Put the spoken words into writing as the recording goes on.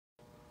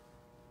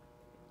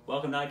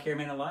Welcome to Eye Care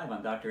Minute Live.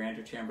 I'm Dr.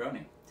 Andrew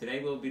Ciambrone. Today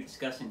we'll be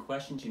discussing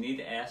questions you need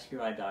to ask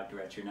your eye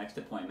doctor at your next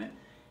appointment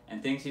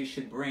and things you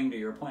should bring to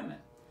your appointment.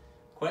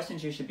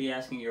 Questions you should be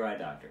asking your eye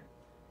doctor.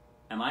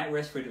 Am I at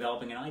risk for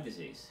developing an eye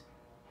disease?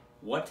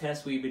 What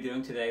tests will you be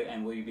doing today,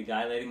 and will you be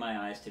dilating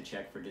my eyes to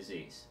check for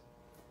disease?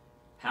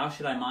 How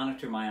should I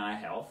monitor my eye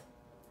health?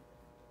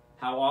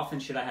 How often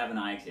should I have an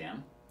eye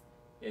exam?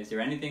 Is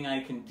there anything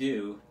I can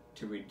do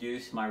to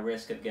reduce my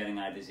risk of getting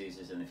eye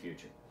diseases in the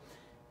future?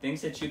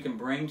 Things that you can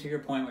bring to your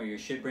appointment, or you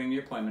should bring to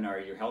your appointment, are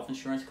your health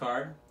insurance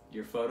card,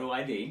 your photo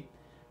ID,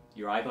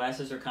 your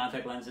eyeglasses or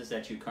contact lenses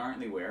that you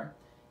currently wear,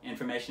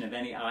 information of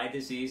any eye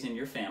disease in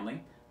your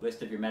family,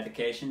 list of your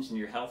medications and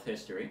your health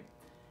history,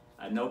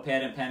 a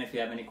notepad and pen if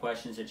you have any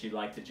questions that you'd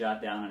like to jot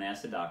down and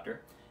ask the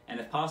doctor, and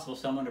if possible,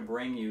 someone to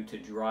bring you to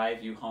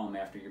drive you home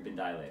after you've been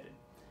dilated.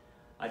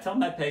 I tell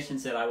my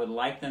patients that I would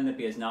like them to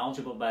be as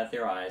knowledgeable about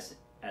their eyes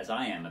as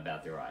I am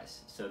about their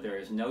eyes, so there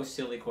is no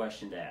silly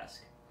question to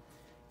ask.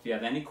 If you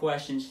have any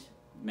questions,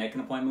 make an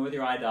appointment with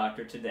your eye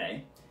doctor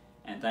today.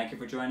 And thank you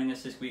for joining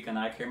us this week on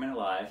Eye Care Minute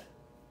Live.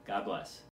 God bless.